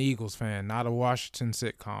season. I'm an Eagles fan, not a Washington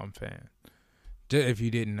sitcom fan, if you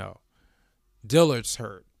didn't know. Dillard's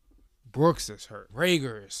hurt. Brooks is hurt.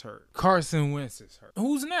 Reagor is hurt. Carson Wentz is hurt.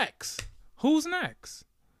 Who's next?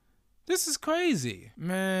 This is crazy.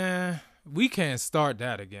 Man, we can't start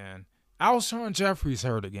that again. Alshon Jeffrey's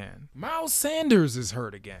hurt again. Miles Sanders is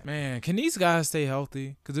hurt again. Man, can these guys stay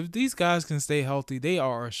healthy? Because if these guys can stay healthy, they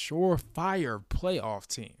are a surefire playoff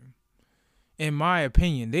team. In my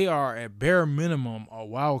opinion, they are at bare minimum a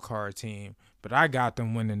wild card team, but I got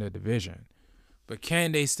them winning the division. But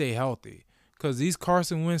can they stay healthy? Because these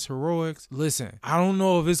Carson Wentz heroics, listen, I don't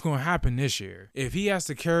know if it's going to happen this year. If he has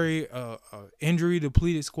to carry a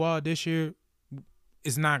injury-depleted squad this year,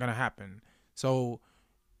 it's not going to happen. So,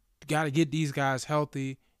 got to get these guys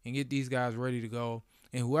healthy and get these guys ready to go.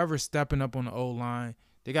 And whoever's stepping up on the O-line,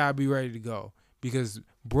 they got to be ready to go. Because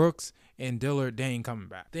Brooks and Dillard, they ain't coming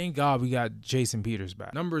back. Thank God we got Jason Peters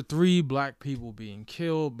back. Number 3, black people being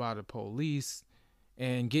killed by the police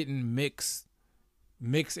and getting mixed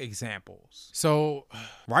examples. So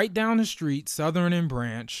right down the street, Southern and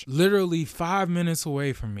Branch, literally 5 minutes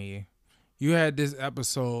away from me, you had this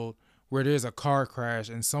episode where there's a car crash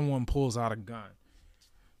and someone pulls out a gun.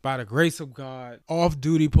 By the grace of God,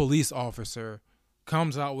 off-duty police officer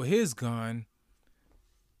comes out with his gun,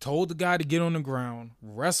 told the guy to get on the ground,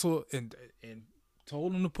 wrestled and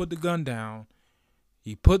told him to put the gun down.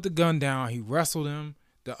 He put the gun down. He wrestled him.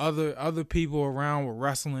 The other people around were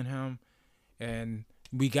wrestling him, and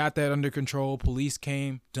we got that under control. Police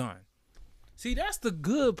came, done. See, that's the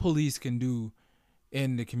good police can do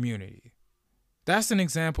in the community. That's an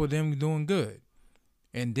example of them doing good.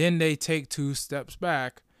 And then they take 2 steps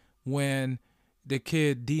back when the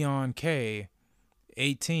kid Dion K,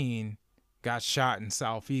 18, got shot in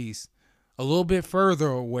Southeast. A little bit further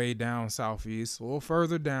away down Southeast, a little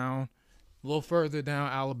further down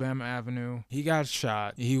Alabama Avenue. He got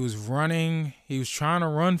shot. He was running. He was trying to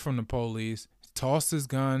run from the police. Tossed his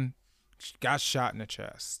gun, got shot in the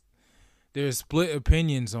chest. There's split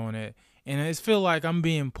opinions on it, and I just feel like I'm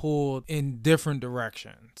being pulled in different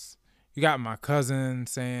directions. You got my cousin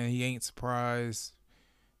saying he ain't surprised.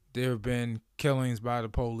 There have been killings by the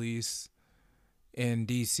police in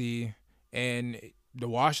D.C., and the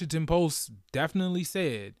Washington Post definitely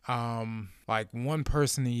said like 1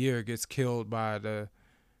 person a year gets killed by the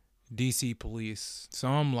D.C. police. So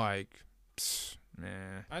I'm like,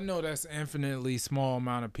 man, I know that's an infinitely small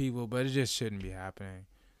amount of people, but it just shouldn't be happening.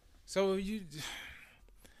 So you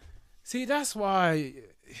see, that's why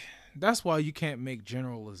you can't make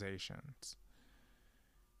generalizations.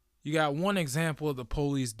 You got one example of the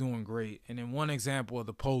police doing great, and then one example of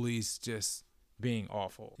the police just being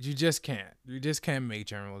awful. You just can't. You just can't make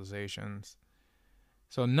generalizations.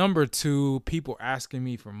 So number 2, people asking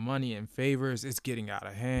me for money and favors. It's getting out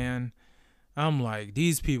of hand. I'm like,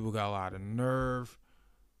 these people got a lot of nerve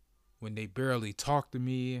when they barely talk to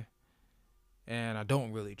me, and I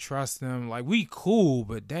don't really trust them. Like, we cool,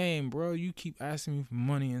 but dang, bro, you keep asking me for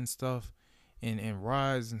money and stuff and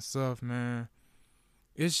rides and stuff, man.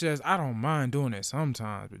 It's just, I don't mind doing it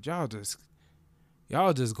sometimes, but y'all just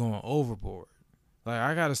going overboard. Like,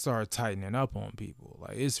 I got to start tightening up on people.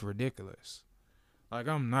 Like, it's ridiculous. Like,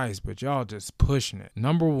 I'm nice, but y'all just pushing it.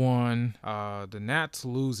 Number 1, the Nats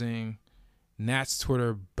losing. Nats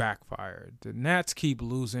Twitter backfired. The Nats keep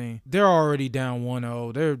losing. They're already down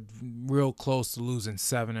 1-0. They're real close to losing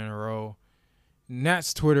 7 in a row.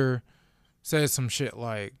 Nats Twitter says some shit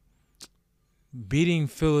like, beating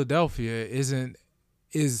Philadelphia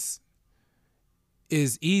is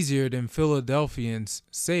easier than Philadelphians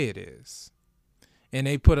say it is. And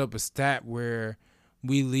they put up a stat where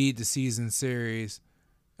we lead the season series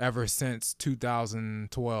ever since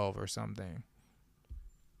 2012 or something.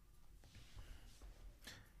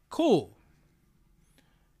 Cool.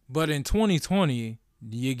 But in 2020,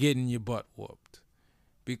 you're getting your butt whooped.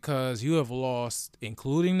 Because you have lost,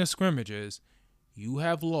 including the scrimmages, you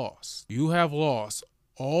have lost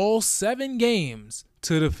all 7 games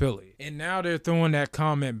to the Philly. And now they're throwing that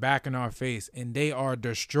comment back in our face, and they are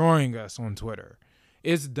destroying us on Twitter.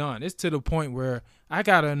 It's done. It's to the point where I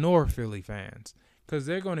got to ignore Philly fans because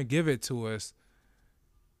they're going to give it to us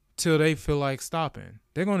till they feel like stopping.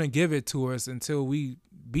 They're going to give it to us until we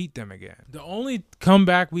beat them again. The only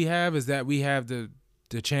comeback we have is that we have the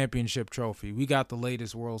championship trophy. We got the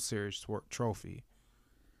latest World Series trophy.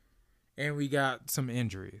 And we got some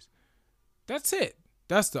injuries. That's it.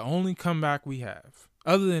 That's the only comeback we have.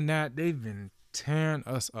 Other than that, they've been tearing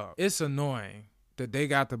us up. It's annoying that they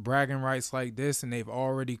got the bragging rights like this and they've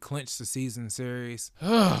already clinched the season series.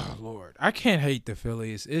 Oh, Lord. I can't hate the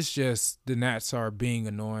Phillies. It's just the Nats are being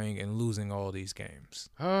annoying and losing all these games.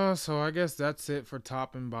 So I guess that's it for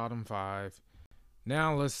top and bottom 5.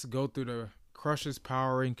 Now let's go through the Crushers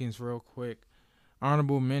Power Rankings real quick.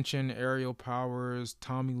 Honorable mention, Ariel Powers,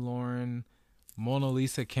 Tommy Lauren, Mona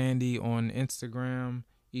Lisa Candy on Instagram,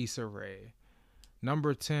 Issa Rae.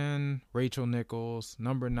 Number 10, Rachel Nichols.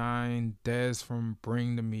 Number 9, Dez from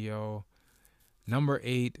Bring the Mio. Number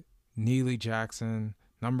 8, Neely Jackson.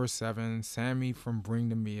 Number 7, Sammy from Bring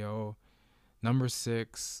the Mio. Number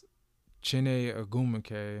 6, Chine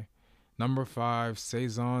Agumake. Number 5,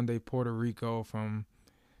 Cezanne de Puerto Rico from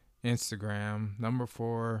Instagram. Number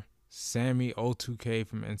 4, Sammy O2K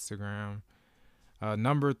from Instagram.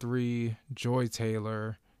 Number 3, Joy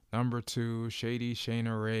Taylor. Number 2, Shady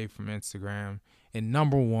Shayna Ray from Instagram. And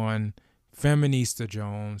number 1, Feminista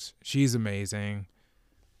Jones. She's amazing.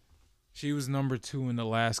 She was number 2 in the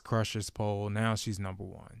last Crushers poll. Now she's number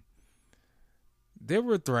 1. There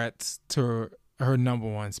were threats to her number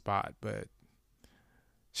 1 spot, but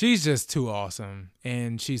she's just too awesome.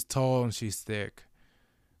 And she's tall and she's thick.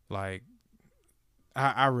 Like,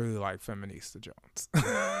 I really like Feminista Jones.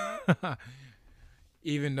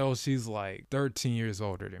 Even though she's like 13 years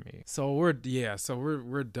older than me. So we're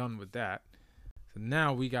done with that. So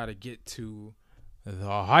now we got to get to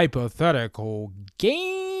the hypothetical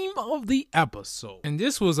game of the episode. And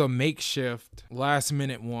this was a makeshift last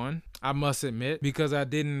minute one, I must admit, because I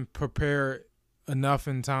didn't prepare enough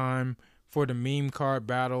in time for the meme card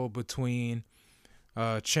battle between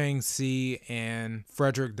Chang Si and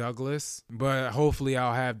Frederick Douglass. But hopefully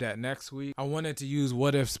I'll have that next week. I wanted to use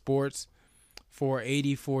What If Sports for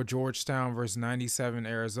 84 Georgetown versus 97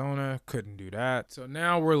 Arizona. Couldn't do that. So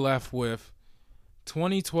now we're left with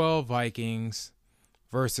 2012 Vikings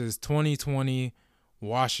versus 2020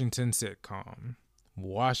 Washington sitcom,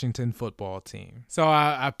 Washington football team. So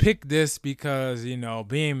I picked this because,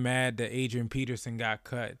 being mad that Adrian Peterson got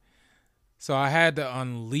cut. So I had to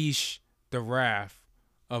unleash the wrath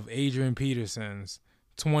of Adrian Peterson's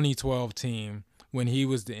 2012 team when he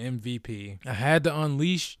was the MVP. I had to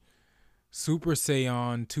unleash Super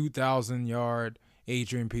Saiyan 2,000-yard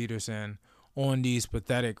Adrian Peterson on these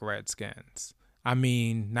pathetic Redskins. I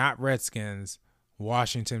mean, not Redskins,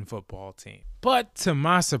 Washington football team. But to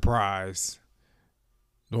my surprise,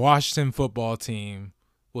 the Washington football team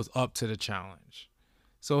was up to the challenge.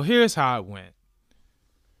 So here's how it went.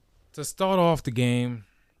 To start off the game,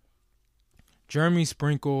 Jeremy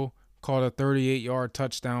Sprinkle caught a 38-yard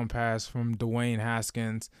touchdown pass from Dwayne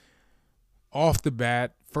Haskins. Off the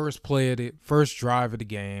bat, first drive of the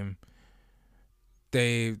game.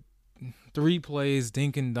 3 plays,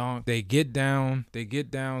 dink and dunk. They get down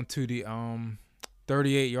to the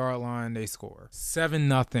 38-yard line. They score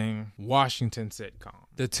 7-0 Washington sitcom.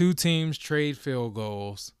 The two teams trade field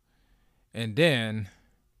goals, and then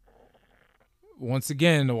once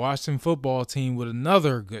again the Washington football team with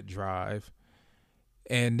another good drive,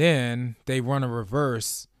 and then they run a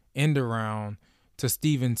reverse end around to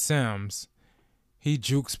Steven Sims. He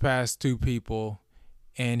jukes past 2 people,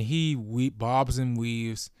 and he bobs and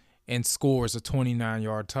weaves and scores a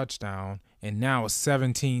 29-yard touchdown, and now a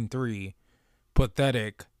 17-3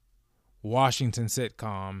 pathetic Washington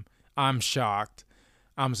sitcom. I'm shocked.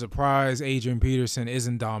 I'm surprised Adrian Peterson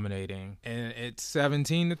isn't dominating, and it's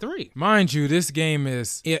 17-3. Mind you, this game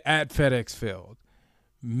is at FedEx Field.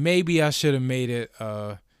 Maybe I should have made it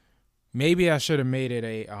a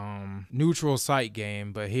neutral site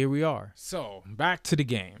game, but here we are. So, back to the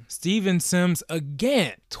game. Steven Sims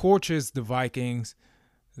again torches the Vikings.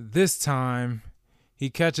 This time, he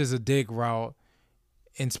catches a dig route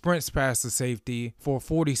and sprints past the safety for a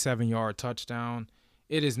 47-yard touchdown.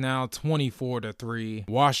 It is now 24-3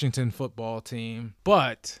 Washington football team.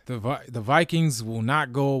 But the Vikings will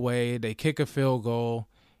not go away. They kick a field goal,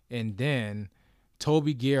 and then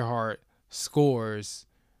Toby Gerhart scores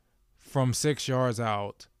from 6 yards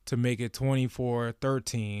out to make it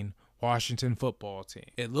 24-13 Washington football team.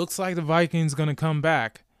 It looks like the Vikings going to come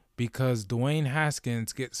back because Dwayne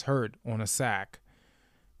Haskins gets hurt on a sack,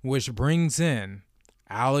 which brings in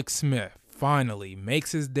Alex Smith. Finally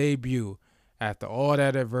makes his debut after all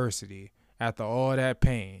that adversity, after all that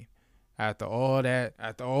pain, after all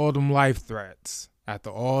them life threats,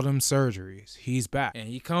 after all them surgeries. He's back, and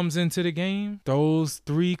he comes into the game, throws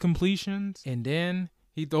 3 completions, and then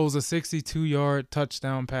he throws a 62-yard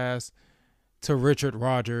touchdown pass to Richard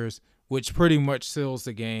Rodgers, which pretty much seals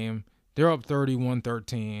the game. They're up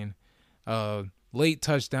 31-13. Late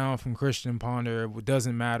touchdown from Christian Ponder. It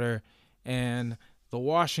doesn't matter. And the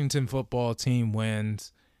Washington football team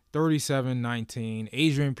wins 37-19.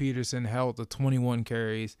 Adrian Peterson held the 21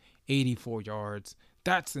 carries, 84 yards.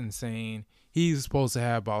 That's insane. He's supposed to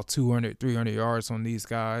have about 200, 300 yards on these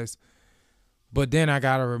guys. But then I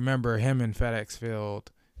got to remember him in FedEx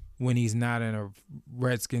Field when he's not in a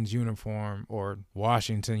Redskins uniform or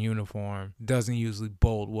Washington uniform doesn't usually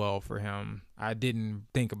bode well for him. I didn't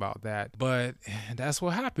think about that, but that's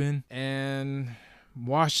what happened. And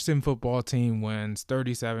Washington football team wins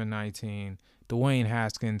 37-19. Dwayne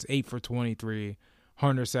Haskins, 8 for 23,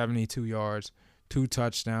 172 yards, 2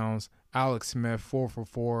 touchdowns. Alex Smith, 4 for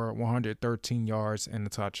 4, 113 yards and a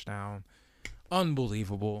touchdown.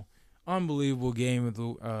 Unbelievable game of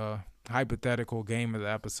the hypothetical game of the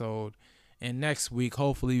episode. And next week,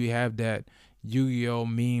 hopefully we have that Yu-Gi-Oh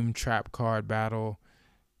meme trap card battle,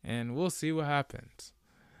 and we'll see what happens.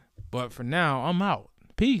 But for now, I'm out.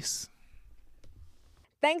 Peace.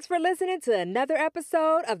 Thanks for listening to another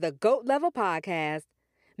episode of the GOAT Level Podcast.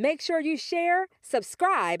 Make sure you share,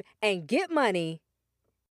 subscribe, and get money.